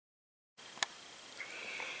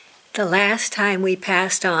The Last Time We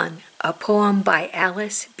Passed On, a poem by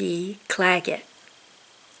Alice B. Clagett.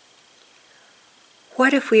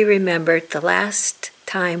 What if we remembered the last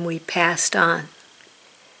time we passed on,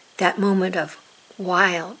 that moment of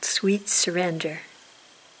wild, sweet surrender?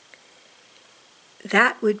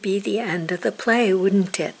 That would be the end of the play,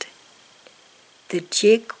 wouldn't it? The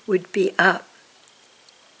jig would be up.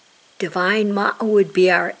 Divine Ma would be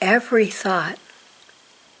our every thought.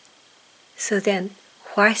 So then,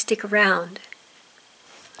 why stick around?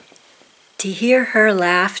 To hear her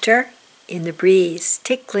laughter in the breeze,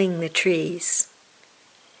 tickling the trees,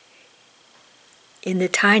 in the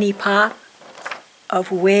tiny pop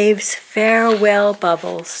of waves' farewell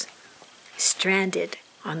bubbles stranded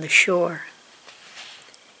on the shore,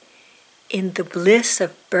 in the bliss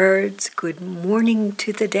of birds' good morning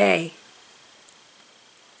to the day,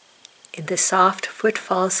 in the soft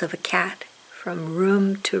footfalls of a cat from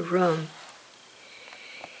room to room,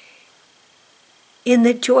 in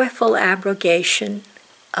the joyful abrogation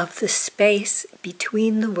of the space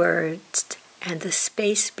between the words and the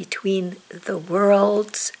space between the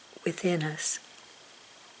worlds within us.